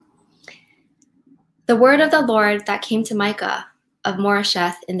The word of the Lord that came to Micah of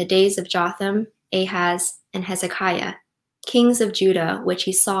Moresheth in the days of Jotham, Ahaz, and Hezekiah, kings of Judah, which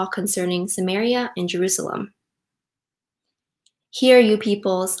he saw concerning Samaria and Jerusalem. Hear, you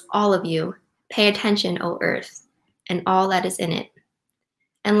peoples, all of you, pay attention, O earth, and all that is in it.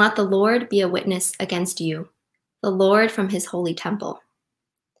 And let the Lord be a witness against you, the Lord from his holy temple.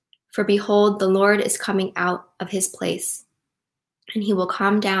 For behold, the Lord is coming out of his place, and he will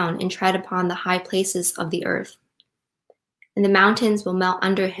come down and tread upon the high places of the earth. And the mountains will melt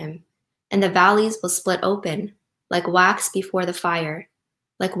under him, and the valleys will split open, like wax before the fire,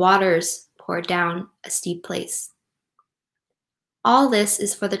 like waters poured down a steep place. All this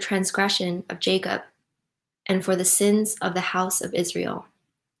is for the transgression of Jacob, and for the sins of the house of Israel.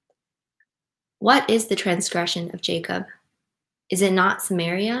 What is the transgression of Jacob? Is it not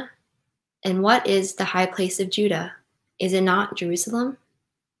Samaria? And what is the high place of Judah? Is it not Jerusalem?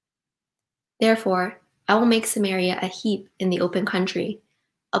 Therefore, I will make Samaria a heap in the open country,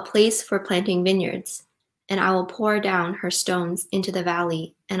 a place for planting vineyards, and I will pour down her stones into the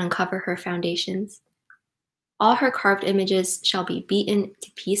valley and uncover her foundations. All her carved images shall be beaten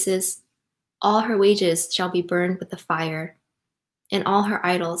to pieces, all her wages shall be burned with the fire, and all her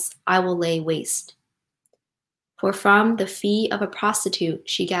idols I will lay waste. For from the fee of a prostitute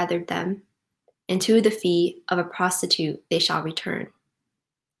she gathered them, and to the fee of a prostitute they shall return.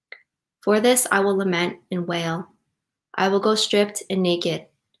 For this I will lament and wail. I will go stripped and naked.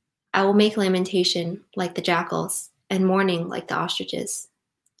 I will make lamentation like the jackals, and mourning like the ostriches.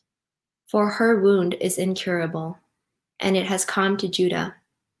 For her wound is incurable, and it has come to Judah.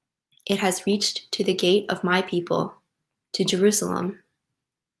 It has reached to the gate of my people, to Jerusalem.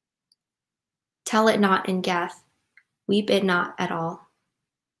 Tell it not in Gath, weep it not at all.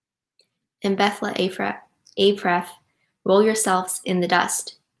 In Beth-le-Ephrath, roll yourselves in the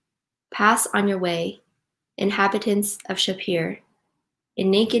dust. Pass on your way, inhabitants of Shapir, in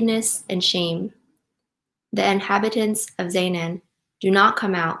nakedness and shame. The inhabitants of Zaanan, do not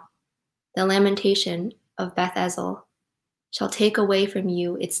come out. The lamentation of Beth-ezel shall take away from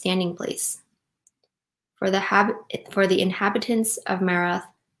you its standing place. For the inhabitants of Marath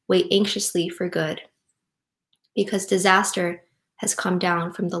wait anxiously for good, because disaster has come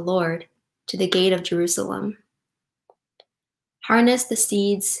down from the Lord to the gate of Jerusalem. Harness the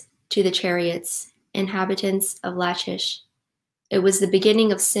steeds to the chariots, inhabitants of Lachish. It was the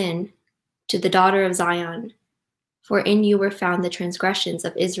beginning of sin to the daughter of Zion, for in you were found the transgressions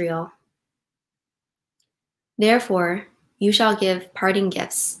of Israel. Therefore, you shall give parting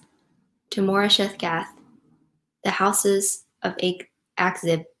gifts to Moresheth Gath. The houses of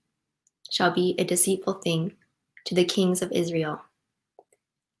Achzib shall be a deceitful thing to the kings of Israel.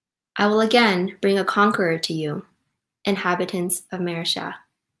 I will again bring a conqueror to you, inhabitants of Mareshah.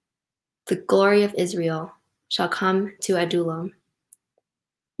 The glory of Israel shall come to Adullam.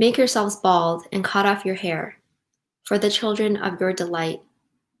 Make yourselves bald and cut off your hair, for the children of your delight.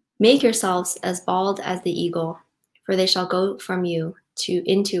 Make yourselves as bald as the eagle, for they shall go from you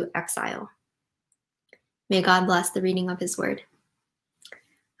into exile. May God bless the reading of his word.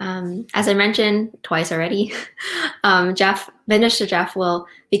 As I mentioned twice already, Minister Jeff will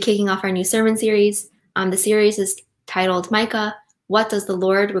be kicking off our new sermon series. The series is titled Micah, What Does the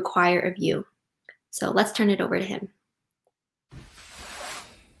Lord Require of You? So let's turn it over to him.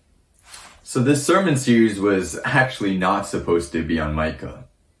 So this sermon series was actually not supposed to be on Micah.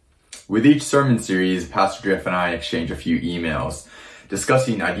 With each sermon series, Pastor Jeff and I exchange a few emails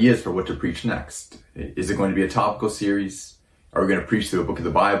discussing ideas for what to preach next. Is it going to be a topical series? Are we going to preach through a book of the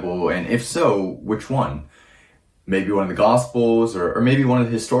Bible? And if so, which one? Maybe one of the Gospels or maybe one of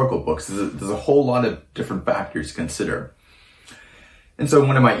the historical books. There's a whole lot of different factors to consider. And so in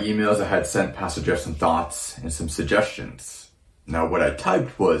one of my emails, I had sent Pastor Jeff some thoughts and some suggestions. Now what I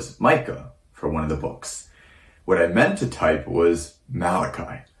typed was Micah for one of the books. What I meant to type was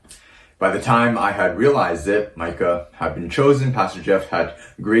Malachi. By the time I had realized it, Micah had been chosen. Pastor Jeff had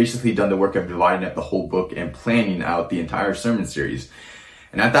graciously done the work of dividing up the whole book and planning out the entire sermon series.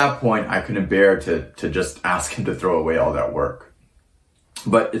 And at that point, I couldn't bear to just ask him to throw away all that work.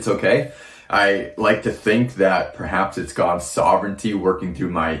 But it's okay. I like to think that perhaps it's God's sovereignty working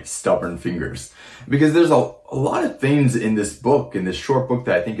through my stubborn fingers. Because there's a lot of things in this book, in this short book,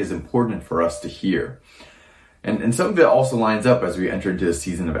 that I think is important for us to hear. And some of it also lines up as we enter into the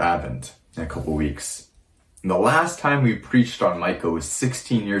season of Advent in a couple weeks. And the last time we preached on Micah was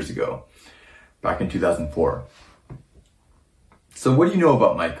 16 years ago, back in 2004. So what do you know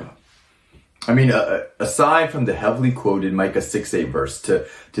about Micah? I mean, aside from the heavily quoted Micah 6:8 verse, to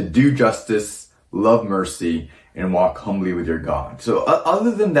do justice, love mercy, and walk humbly with your God. So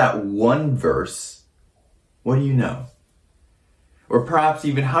other than that one verse, What do you know? Or perhaps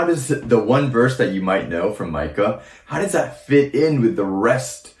even, how does the one verse that you might know from Micah, how does that fit in with the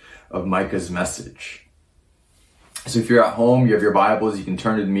rest of Micah's message? So if you're at home, you have your Bibles, you can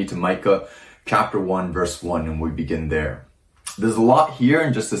turn with me to Micah chapter 1, verse 1, and we begin there. There's a lot here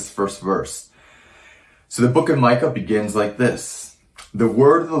in just this first verse. So the book of Micah begins like this. The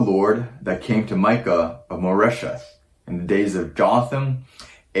word of the Lord that came to Micah of Moresheth in the days of Jotham,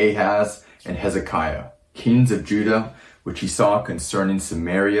 Ahaz, and Hezekiah, kings of Judah, which he saw concerning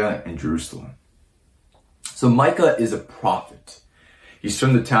Samaria and Jerusalem. So Micah is a prophet. He's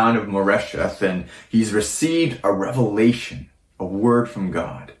from the town of Moresheth, and he's received a revelation, a word from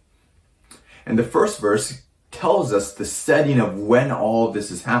God. And the first verse tells us the setting of when all of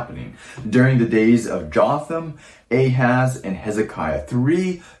this is happening. During the days of Jotham, Ahaz, and Hezekiah,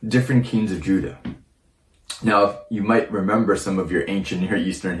 3 different kings of Judah. Now, you might remember some of your ancient Near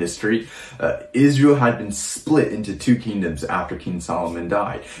Eastern history. Israel had been split into 2 kingdoms after King Solomon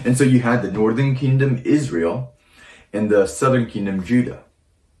died. And so you had the northern kingdom, Israel, and the southern kingdom, Judah.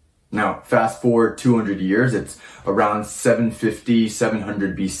 Now, fast forward 200 years, it's around 750,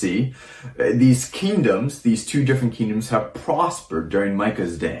 700 BC. These kingdoms, these 2 different kingdoms, have prospered during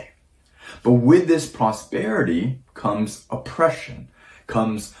Micah's day. But with this prosperity comes oppression,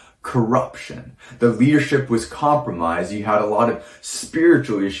 comes corruption. The leadership was compromised. You had a lot of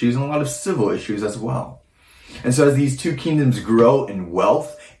spiritual issues and a lot of civil issues as well. And so as these 2 kingdoms grow in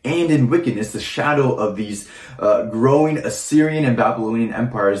wealth and in wickedness, the shadow of these growing Assyrian and Babylonian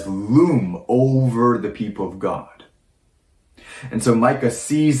empires loom over the people of God. And so Micah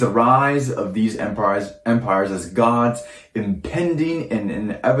sees the rise of these empires as God's impending and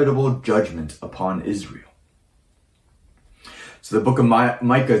inevitable judgment upon Israel. So the book of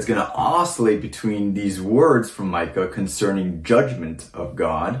Micah is going to oscillate between these words from Micah concerning judgment of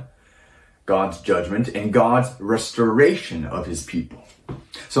God, God's judgment, and God's restoration of his people.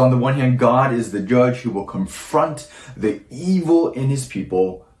 So on the one hand, God is the judge who will confront the evil in his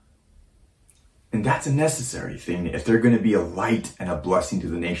people. And that's a necessary thing if they're going to be a light and a blessing to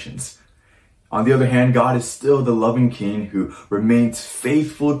the nations. On the other hand, God is still the loving king who remains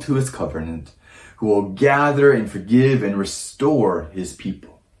faithful to his covenant, who will gather and forgive and restore his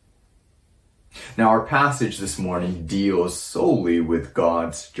people. Now, our passage this morning deals solely with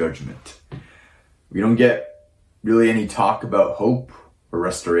God's judgment. We don't get really any talk about hope or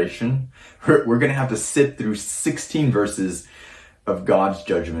restoration. We're going to have to sit through 16 verses of God's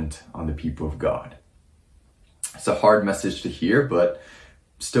judgment on the people of God. It's a hard message to hear, but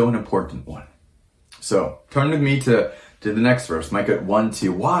still an important one. So turn with me to the next verse, Micah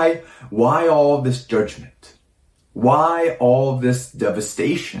 1:2. Why all this judgment? Why all this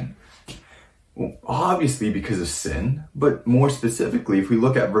devastation? Well, obviously because of sin, but more specifically, if we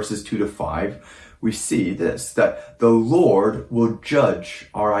look at verses 2-5, we see this, that the Lord will judge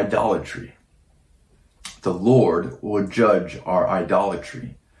our idolatry. The Lord will judge our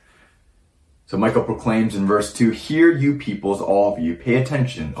idolatry. So Micah proclaims in verse 2, "Hear you peoples, all of you, pay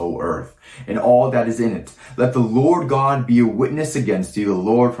attention, O earth, and all that is in it. Let the Lord God be a witness against you, the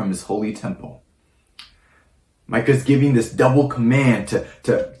Lord from his holy temple." Micah's giving this double command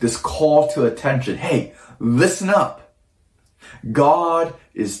to this call to attention. Hey, listen up. God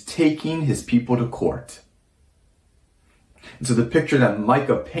is taking his people to court. And so the picture that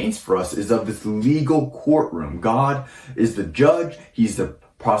Micah paints for us is of this legal courtroom. God is the judge, he's the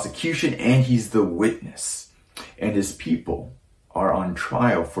prosecution, and he's the witness. And his people are on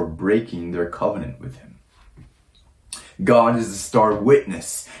trial for breaking their covenant with him. God is the star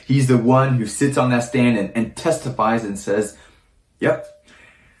witness. He's the one who sits on that stand and testifies and says, yep,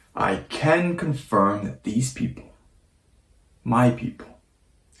 I can confirm that these people, my people,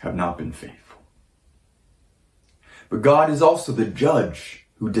 have not been faithful. But God is also the judge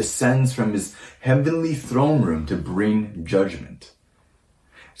who descends from his heavenly throne room to bring judgment.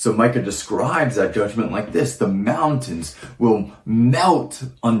 So Micah describes that judgment like this: the mountains will melt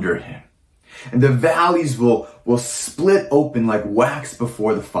under him, and the valleys will split open like wax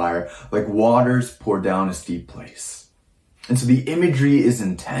before the fire, like waters pour down a steep place. And so the imagery is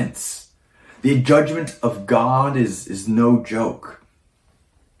intense. The judgment of God is no joke.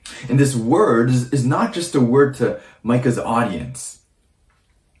 And this word is not just a word to Micah's audience.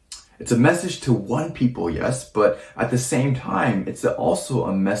 It's a message to one people, yes, but at the same time, it's also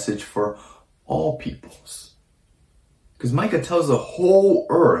a message for all peoples. Because Micah tells the whole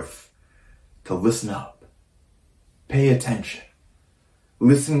earth to listen up, pay attention,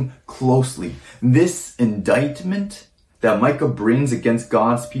 listen closely. This indictment that Micah brings against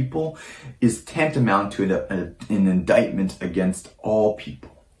God's people is tantamount to an indictment against all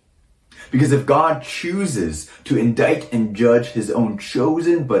people. Because if God chooses to indict and judge his own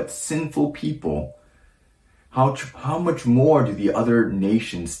chosen but sinful people, how much more do the other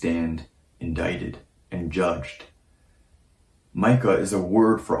nations stand indicted and judged? Micah is a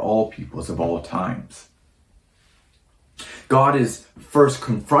word for all peoples of all times. God is first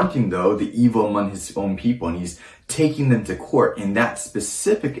confronting, though, the evil among his own people, and he's taking them to court. And that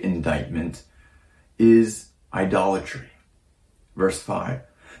specific indictment is idolatry. Verse 5.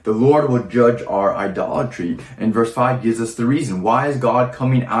 The Lord will judge our idolatry. And verse 5 gives us the reason. Why is God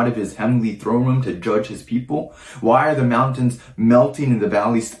coming out of his heavenly throne room to judge his people? Why are the mountains melting and the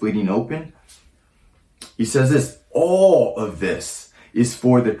valleys splitting open? He says this, all of this is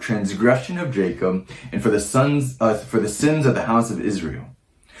for the transgression of Jacob and for the sins of the house of Israel.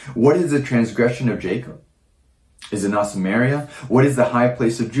 What is the transgression of Jacob? Is it not Samaria? What is the high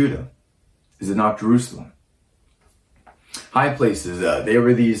place of Judah? Is it not Jerusalem? High places, they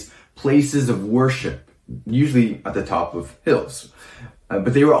were these places of worship, usually at the top of hills.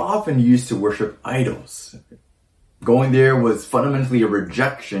 But they were often used to worship idols. Going there was fundamentally a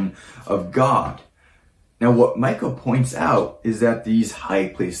rejection of God. Now, what Micah points out is that these high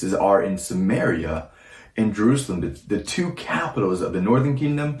places are in Samaria and Jerusalem, the two capitals of the northern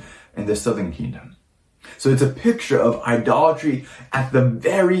kingdom and the southern kingdom. So it's a picture of idolatry at the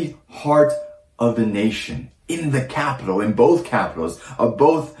very heart of the nation, in the capital, in both capitals of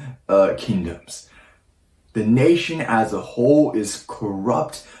both kingdoms. The nation as a whole is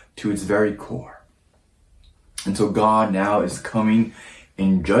corrupt to its very core. And so God now is coming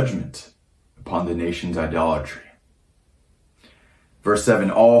in judgment upon the nation's idolatry. Verse 7,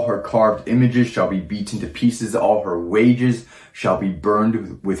 all her carved images shall be beaten to pieces, all her wages shall be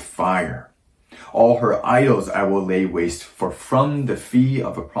burned with fire. All her idols I will lay waste, for from the fee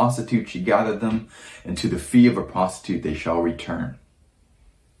of a prostitute she gathered them, and to the fee of a prostitute they shall return.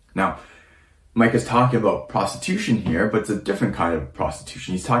 Now, Micah's talking about prostitution here, but it's a different kind of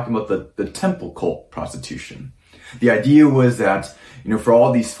prostitution. He's talking about the temple cult prostitution. The idea was that, for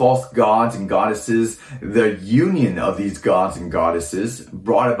all these false gods and goddesses, the union of these gods and goddesses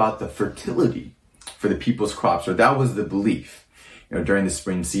brought about the fertility for the people's crops, or that was the belief, during the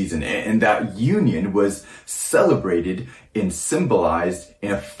spring season. And that union was celebrated and symbolized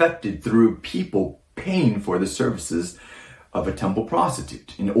and affected through people paying for the services of a temple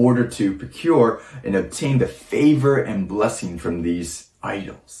prostitute in order to procure and obtain the favor and blessing from these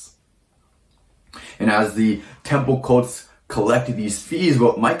idols. And as the temple cults collected these fees,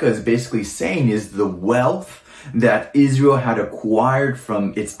 what Micah is basically saying is the wealth that Israel had acquired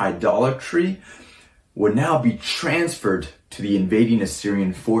from its idolatry would now be transferred to the invading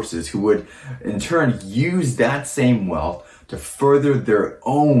Assyrian forces, who would in turn use that same wealth to further their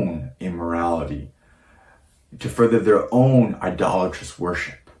own immorality, to further their own idolatrous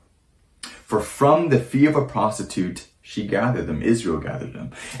worship. For from the fee of a prostitute she gathered them, Israel gathered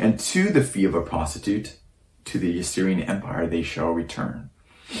them, and to the fee of a prostitute, to the Assyrian Empire they shall return.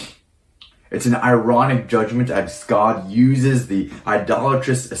 It's an ironic judgment as God uses the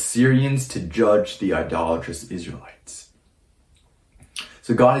idolatrous Assyrians to judge the idolatrous Israelites.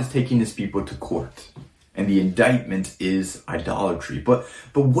 So God is taking his people to court, and the indictment is idolatry. But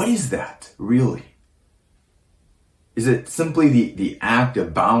what is that really? Is it simply the act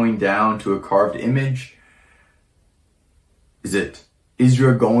of bowing down to a carved image? Is it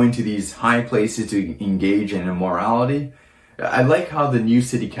Israel going to these high places to engage in immorality? I like how the New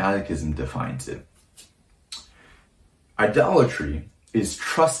City Catechism defines it. Idolatry is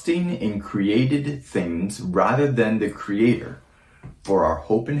trusting in created things rather than the Creator for our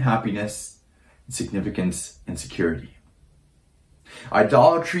hope and happiness, significance, and security.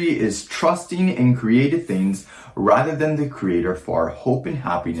 Idolatry is trusting in created things rather than the Creator for our hope and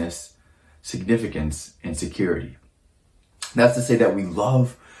happiness, significance, and security. That's to say that we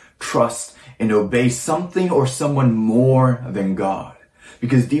love, trust, and obey something or someone more than God.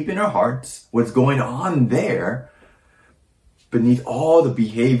 Because deep in our hearts, what's going on there, beneath all the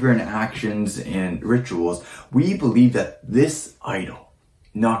behavior and actions and rituals, we believe that this idol,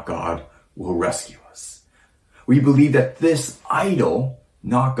 not God, will rescue us. We believe that this idol,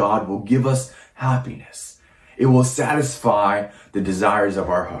 not God, will give us happiness. It will satisfy the desires of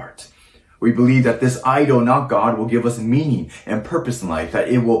our heart. We believe that this idol, not God, will give us meaning and purpose in life, that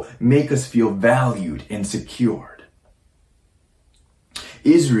it will make us feel valued and secured.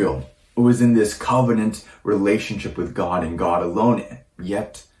 Israel was in this covenant relationship with God and God alone,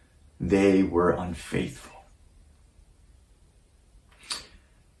 yet they were unfaithful.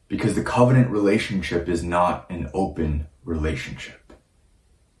 Because the covenant relationship is not an open relationship.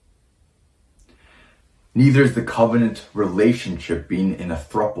 Neither is the covenant relationship being in a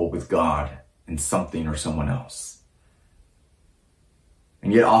throuple with God and something or someone else.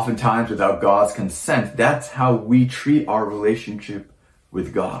 And yet oftentimes without God's consent, that's how we treat our relationship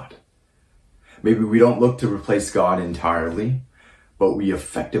with God. Maybe we don't look to replace God entirely, but we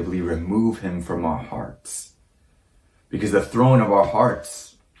effectively remove him from our hearts. Because the throne of our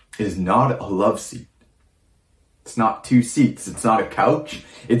hearts is not a love seat. It's not 2 seats. It's not a couch.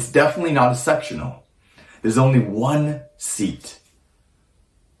 It's definitely not a sectional. There's only one seat.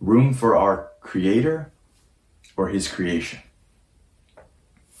 Room for our Creator or his creation.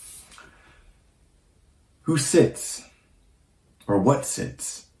 Who sits or what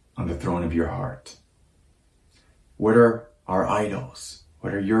sits on the throne of your heart? What are our idols?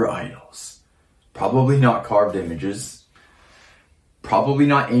 What are your idols? Probably not carved images. Probably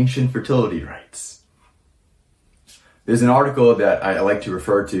not ancient fertility rites. There's an article that I like to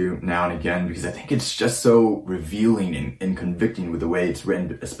refer to now and again because I think it's just so revealing and convicting with the way it's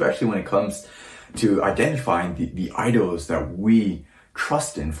written, especially when it comes to identifying the idols that we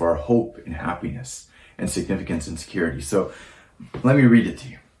trust in for our hope and happiness and significance and security. So let me read it to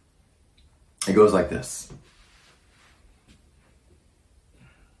you. It goes like this.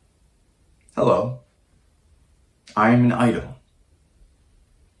 Hello, I am an idol.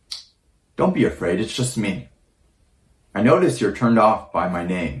 Don't be afraid, it's just me. I notice you're turned off by my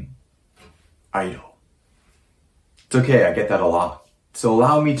name, idol. It's okay, I get that a lot. So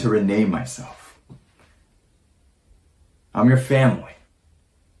allow me to rename myself. I'm your family,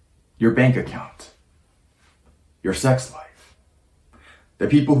 your bank account, your sex life, the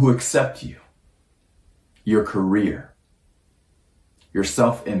people who accept you, your career, your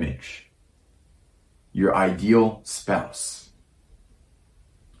self-image, your ideal spouse,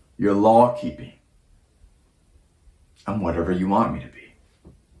 your law-keeping. I'm whatever you want me to be.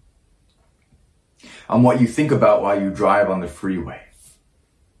 I'm what you think about while you drive on the freeway.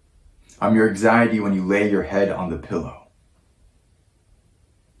 I'm your anxiety when you lay your head on the pillow.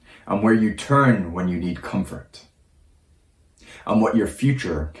 I'm where you turn when you need comfort. I'm what your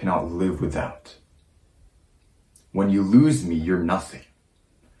future cannot live without. When you lose me, you're nothing.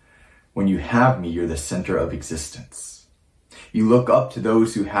 When you have me, you're the center of existence. You look up to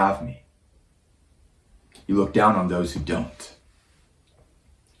those who have me. You look down on those who don't.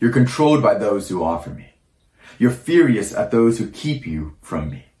 You're controlled by those who offer me. You're furious at those who keep you from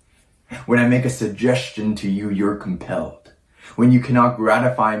me. When I make a suggestion to you, you're compelled. When you cannot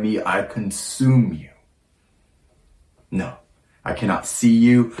gratify me, I consume you. No, I cannot see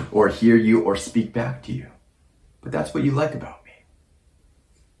you or hear you or speak back to you. But that's what you like about me.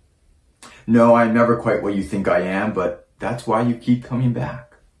 No, I'm never quite what you think I am, but that's why you keep coming back.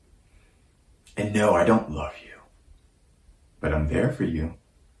 And no, I don't love you, but I'm there for you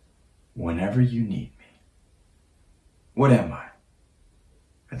whenever you need me. What am I?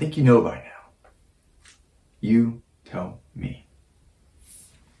 I think you know by now. You tell me.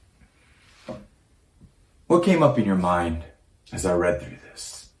 What came up in your mind as I read through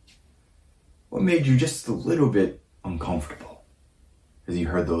this? What made you just a little bit uncomfortable as you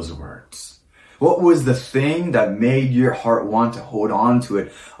heard those words? What was the thing that made your heart want to hold on to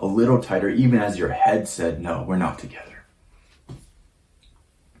it a little tighter, even as your head said, no, we're not together?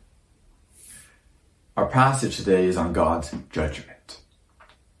 Our passage today is on God's judgment.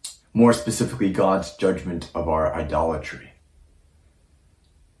 More specifically, God's judgment of our idolatry.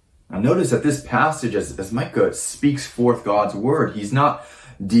 Now notice that this passage, as Micah speaks forth God's word, he's not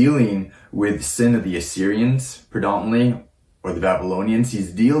dealing with sin of the Assyrians predominantly, or the Babylonians.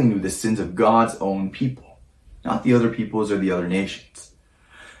 He's dealing with the sins of God's own people, not the other peoples or the other nations.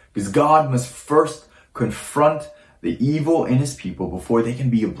 Because God must first confront the evil in his people before they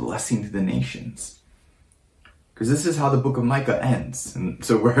can be a blessing to the nations. Because this is how the book of Micah ends. And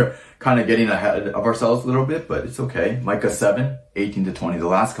so we're kind of getting ahead of ourselves a little bit, but it's okay. Micah 7, 18 to 20, the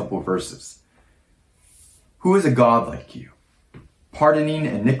last couple of verses. Who is a God like you, pardoning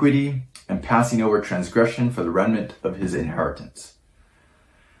iniquity and passing over transgression for the remnant of his inheritance?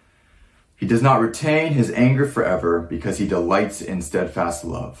 He does not retain his anger forever because he delights in steadfast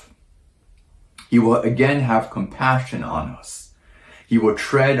love. He will again have compassion on us. He will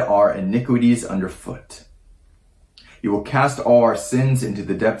tread our iniquities underfoot. He will cast all our sins into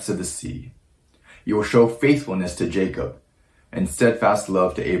the depths of the sea. He will show faithfulness to Jacob and steadfast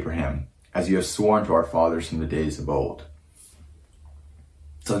love to Abraham, as you have sworn to our fathers from the days of old.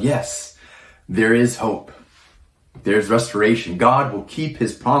 So yes, there is hope. There's restoration. God will keep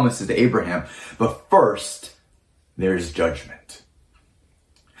his promises to Abraham. But first, there is judgment.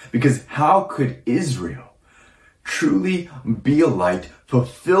 Because how could Israel truly be a light,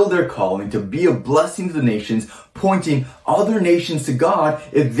 fulfill their calling to be a blessing to the nations, pointing other nations to God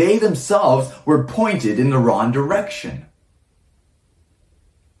if they themselves were pointed in the wrong direction?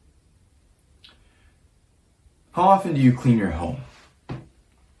 How often do you clean your home?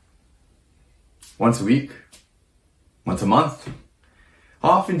 Once a week? Once a month? How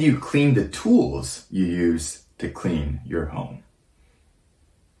often do you clean the tools you use to clean your home?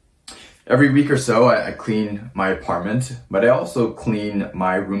 Every week or so, I clean my apartment, but I also clean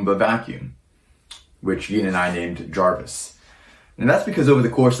my Roomba vacuum, which Ian and I named Jarvis. And that's because over the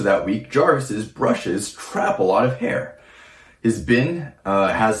course of that week, Jarvis's brushes trap a lot of hair. His bin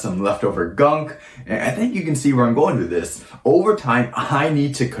has some leftover gunk, and I think you can see where I'm going with this. Over time, I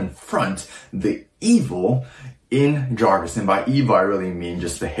need to confront the evil in Jarvis. And by evil, I really mean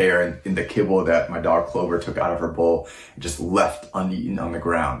just the hair in the kibble that my dog Clover took out of her bowl and just left uneaten on the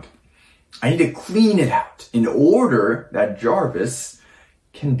ground. I need to clean it out in order that Jarvis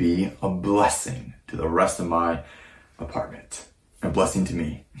can be a blessing to the rest of my apartment, a blessing to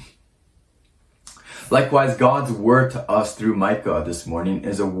me. Likewise, God's word to us through Micah this morning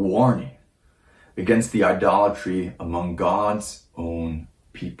is a warning against the idolatry among God's own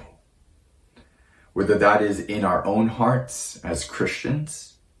people. Whether that is in our own hearts as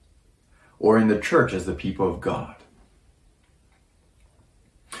Christians or in the church as the people of God.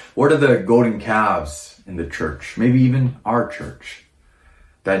 What are the golden calves in the church, maybe even our church,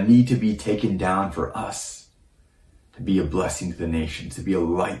 that need to be taken down for us to be a blessing to the nations, to be a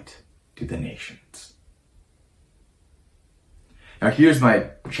light to the nations? Now here's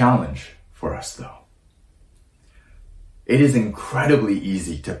my challenge for us though. It is incredibly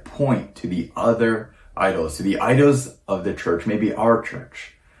easy to point to the other idols, to the idols of the church, maybe our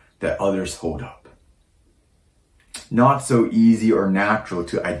church, that others hold up. Not so easy or natural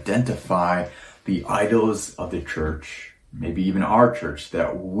to identify the idols of the church, maybe even our church,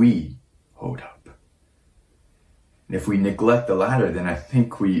 that we hold up. And if we neglect the latter, then I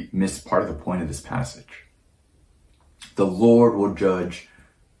think we miss part of the point of this passage. The Lord will judge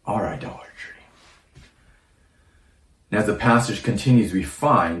our idolatry. And as the passage continues, we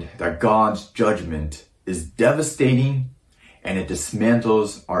find that God's judgment is devastating and it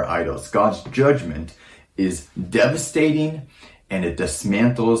dismantles our idols. God's judgment is devastating and it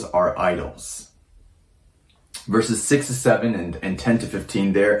dismantles our idols. Verses 6 to 7 and 10 to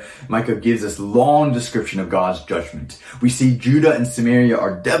 15 there, Micah gives us long description of God's judgment. We see Judah and Samaria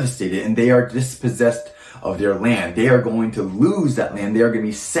are devastated and they are dispossessed of their land. They are going to lose that land. They are going to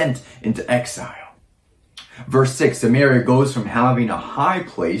be sent into exile. Verse 6, Samaria goes from having a high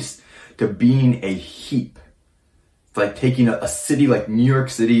place to being a heap. It's like taking a city like New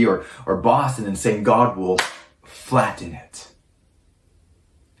York City or Boston and saying God will flatten it.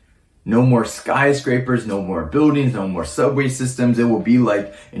 No more skyscrapers, no more buildings, no more subway systems. It will be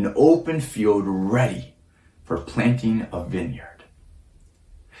like an open field ready for planting a vineyard.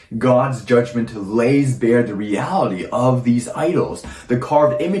 God's judgment lays bare the reality of these idols, the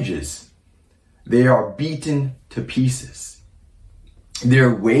carved images. They are beaten to pieces.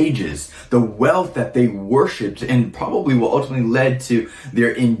 Their wages, the wealth that they worshipped and probably will ultimately led to their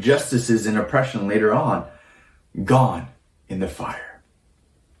injustices and oppression later on, gone in the fire.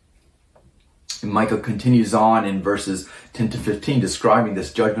 And Micah continues on in verses 10 to 15 describing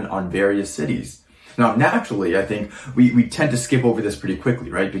this judgment on various cities. Now, naturally, I think we tend to skip over this pretty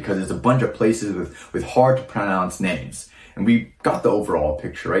quickly, right? Because it's a bunch of places with hard to pronounce names. And we got the overall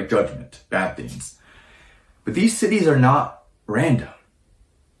picture, right? Judgment, bad things. But these cities are not random.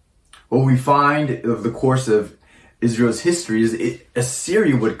 What we find over the course of Israel's history is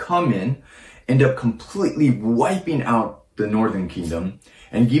Assyria would come in, end up completely wiping out the northern kingdom,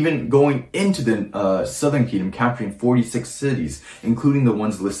 and even going into the southern kingdom, capturing 46 cities, including the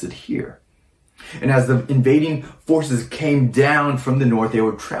ones listed here. And as the invading forces came down from the north, they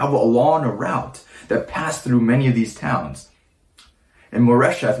would travel along a route that passed through many of these towns. And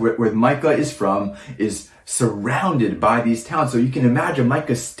Moresheth, where Micah is from, is surrounded by these towns. So you can imagine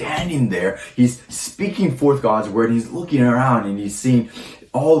Micah standing there. He's speaking forth God's word. And he's looking around and he's seeing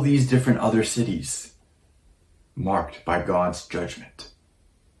all these different other cities marked by God's judgment.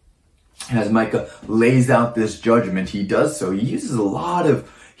 And as Micah lays out this judgment, he does so. He uses a lot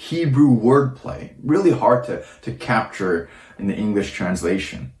of Hebrew wordplay, really hard to capture in the English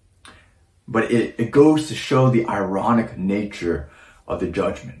translation. But it goes to show the ironic nature of the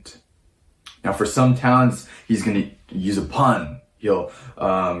judgment. Now, for some towns, he's going to use a pun. He'll,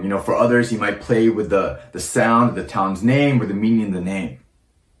 for others, he might play with the sound of the town's name or the meaning of the name.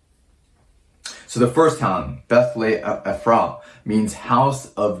 So the first town, Beth-le-Ephra, means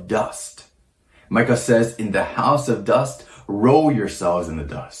house of dust. Micah says, in the house of dust, roll yourselves in the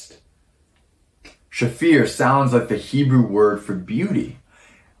dust. Shaphir sounds like the Hebrew word for beauty,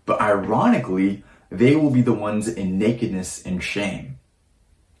 but ironically, they will be the ones in nakedness and shame.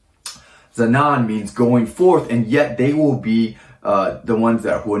 Zanan means going forth, and yet they will be the ones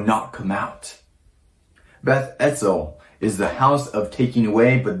that will not come out. Beth Etzel is the house of taking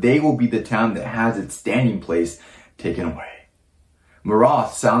away, but they will be the town that has its standing place taken away.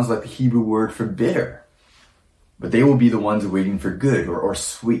 Marath sounds like the Hebrew word for bitter, but they will be the ones waiting for good or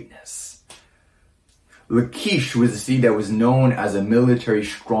sweetness. Lachish was a city that was known as a military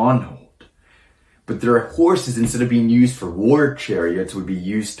stronghold, but their horses, instead of being used for war chariots, would be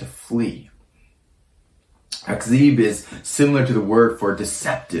used to flee. Akzib is similar to the word for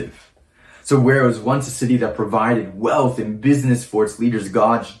deceptive. So where it was once a city that provided wealth and business for its leaders,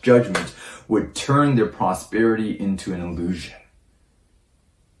 God's judgment would turn their prosperity into an illusion.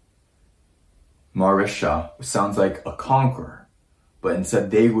 Marisha sounds like a conqueror, but instead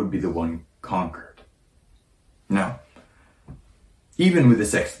they would be the one conquered. Now, even with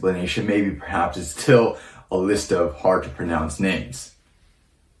this explanation, maybe perhaps it's still a list of hard to pronounce names.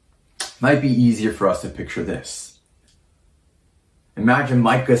 Might be easier for us to picture this. Imagine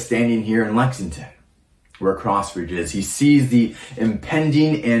Micah standing here in Lexington, where Crossbridge is. He sees the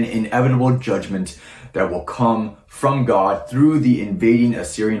impending and inevitable judgment that will come from God through the invading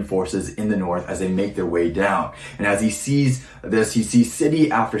Assyrian forces in the north as they make their way down. And as he sees this, he sees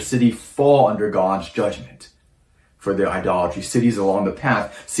city after city fall under God's judgment for their idolatry. Cities along the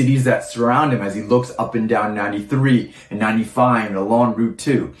path, cities that surround him as he looks up and down 93 and 95 and along Route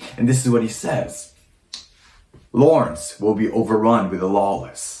 2. And this is what he says. Lawrence will be overrun with the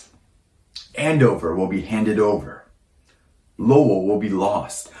lawless. Andover will be handed over. Lowell will be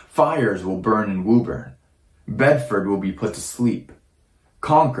lost. Fires will burn in Woburn. Bedford will be put to sleep.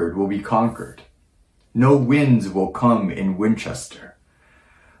 Concord will be conquered. No winds will come in Winchester.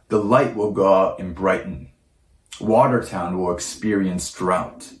 The light will go out in Brighton. Watertown will experience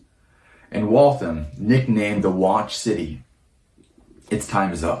drought. And Waltham, nicknamed the Watch City, its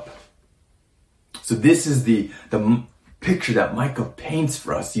time is up. So this is the picture that Micah paints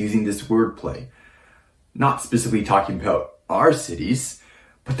for us using this wordplay. Not specifically talking about our cities,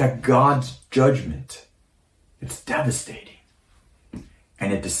 but that God's judgment, it's devastating.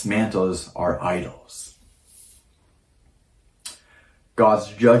 And it dismantles our idols.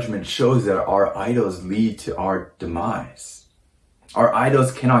 God's judgment shows that our idols lead to our demise. Our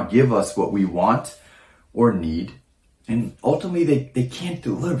idols cannot give us what we want or need, and ultimately they can't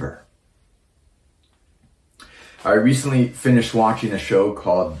deliver. I recently finished watching a show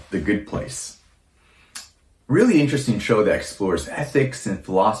called The Good Place. Really interesting show that explores ethics and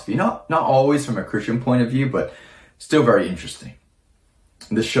philosophy, not always from a Christian point of view, but still very interesting.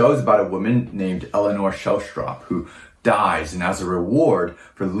 The show is about a woman named Eleanor Shellstrop who dies, and as a reward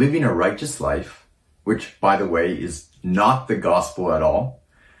for living a righteous life, which, by the way, is not the gospel at all,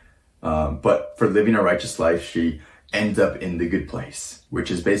 but for living a righteous life, she ends up in the good place,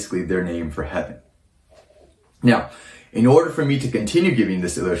 which is basically their name for heaven. Now, in order for me to continue giving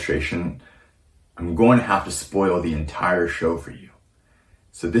this illustration, I'm going to have to spoil the entire show for you.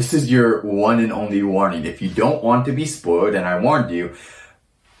 So this is your one and only warning. If you don't want to be spoiled, and I warned you,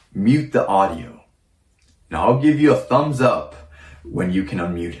 mute the audio. Now I'll give you a thumbs up when you can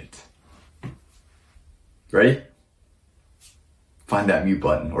unmute it. Ready? Find that mute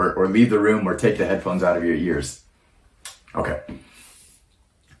button or leave the room or take the headphones out of your ears. Okay.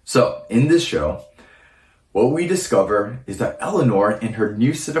 So in this show, what we discover is that Eleanor and her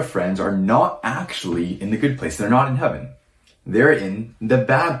new set of friends are not actually in the good place. They're not in heaven. They're in the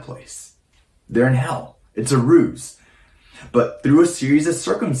bad place. They're in hell. It's a ruse. But through a series of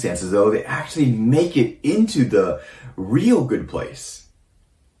circumstances, though, they actually make it into the real good place.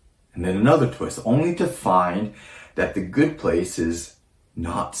 And then another twist, only to find that the good place is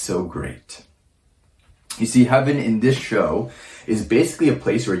not so great. You see, heaven in this show is basically a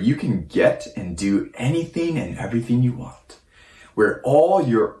place where you can get and do anything and everything you want, where all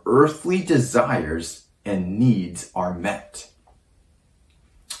your earthly desires and needs are met.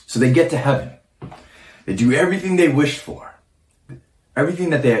 So they get to heaven. They do everything they wish for, everything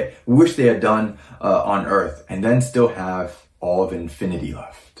that they wish they had done on earth, and then still have all of infinity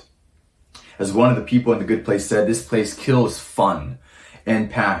left. As one of the people in the good place said, this place kills fun and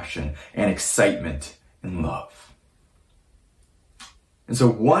passion and excitement and love. And so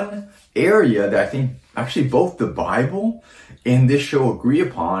one area that I think actually both the Bible and this show agree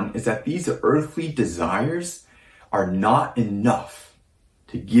upon is that these earthly desires are not enough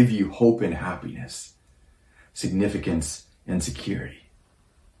to give you hope and happiness, significance and security.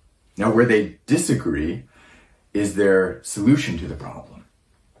 Now, where they disagree is their solution to the problem.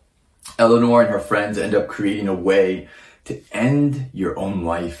 Eleanor and her friends end up creating a way to end your own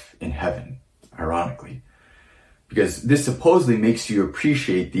life in heaven, ironically, because this supposedly makes you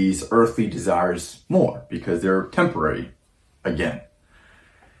appreciate these earthly desires more because they're temporary again.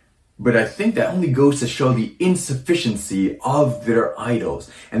 But I think that only goes to show the insufficiency of their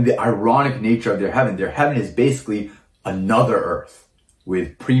idols and the ironic nature of their heaven. Their heaven is basically another earth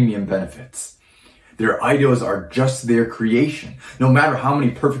with premium benefits. Their idols are just their creation. No matter how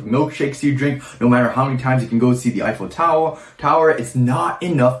many perfect milkshakes you drink, no matter how many times you can go see the Eiffel Tower, it's not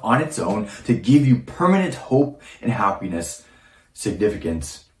enough on its own to give you permanent hope and happiness,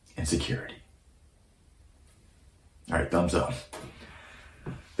 significance, and security. All right, thumbs up.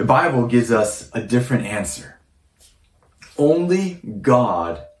 The Bible gives us a different answer. Only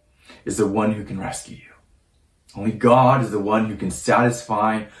God is the one who can rescue you. Only God is the one who can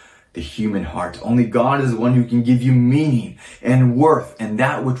satisfy the human heart. Only God is the one who can give you meaning and worth and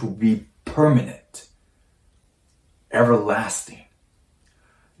that which will be permanent, everlasting,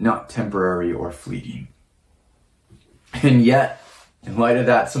 not temporary or fleeting. And yet, in light of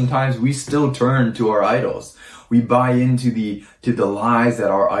that, sometimes we still turn to our idols. We buy into the lies that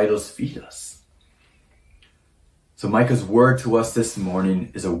our idols feed us. So Micah's word to us this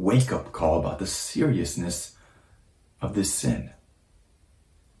morning is a wake-up call about the seriousness of this sin.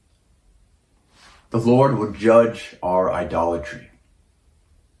 The Lord will judge our idolatry.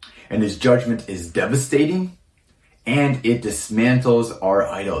 And his judgment is devastating and it dismantles our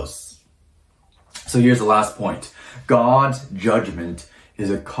idols. So here's the last point. God's judgment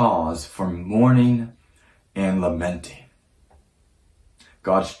is a cause for mourning and lamenting.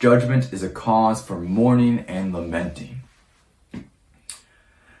 God's judgment is a cause for mourning and lamenting.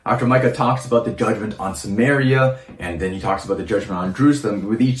 After Micah talks about the judgment on Samaria, and then he talks about the judgment on Jerusalem,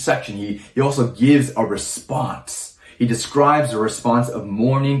 with each section he also gives a response. He describes a response of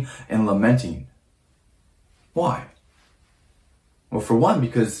mourning and lamenting. Why? Well, for one,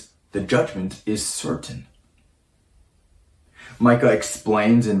 because the judgment is certain. Micah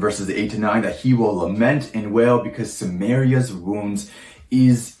explains in verses 8 to 9 that he will lament and wail because Samaria's wounds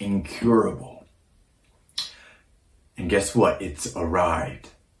is incurable. And guess what? It's arrived.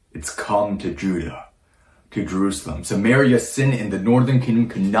 It's come to Judah, to Jerusalem. Samaria's sin in the northern kingdom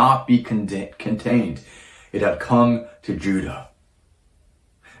could not be contained. It had come to Judah.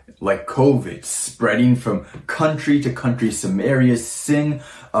 Like COVID spreading from country to country, Samaria's sin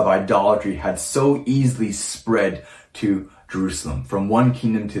of idolatry had so easily spread to Jerusalem, from one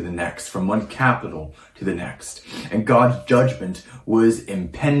kingdom to the next, from one capital to the next. And God's judgment was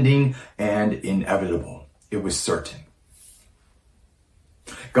impending and inevitable. It was certain.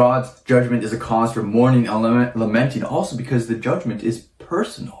 God's judgment is a cause for mourning and lamenting also because the judgment is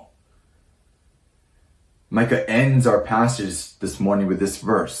personal. Micah ends our passage this morning with this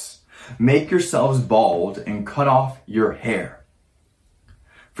verse. Make yourselves bald and cut off your hair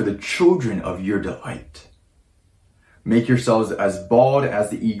for the children of your delight. Make yourselves as bald as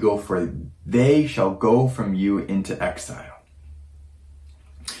the eagle, for they shall go from you into exile.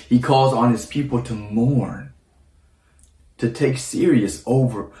 He calls on his people to mourn, to take serious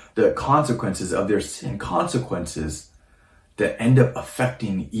over the consequences of their sin, consequences that end up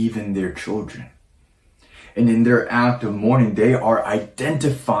affecting even their children. And in their act of mourning, they are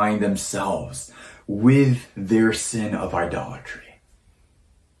identifying themselves with their sin of idolatry.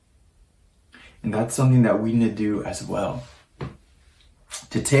 And that's something that we need to do as well.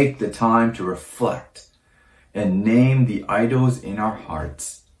 To take the time to reflect and name the idols in our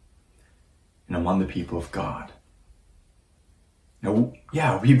hearts and among the people of God.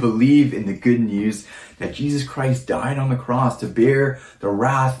 Now, we believe in the good news that Jesus Christ died on the cross to bear the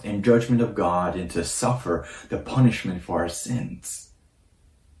wrath and judgment of God and to suffer the punishment for our sins.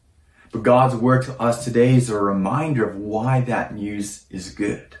 But God's word to us today is a reminder of why that news is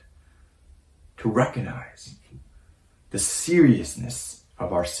good. To recognize the seriousness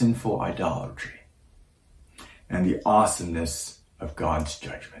of our sinful idolatry and the awesomeness of God's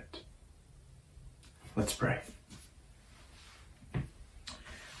judgment. Let's pray.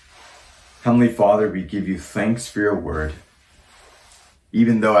 Heavenly Father, we give you thanks for your word.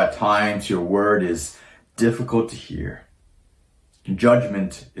 Even though at times your word is difficult to hear,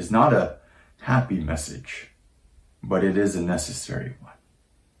 judgment is not a happy message, but it is a necessary one.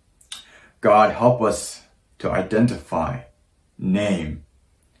 God, help us to identify, name,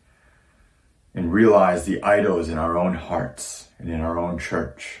 and realize the idols in our own hearts and in our own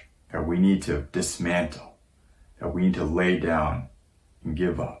church that we need to dismantle, that we need to lay down and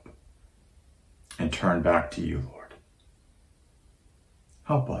give up and turn back to you, Lord.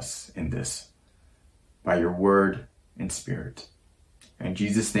 help us in this by your word and spirit. In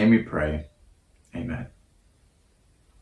Jesus' name we pray. Amen.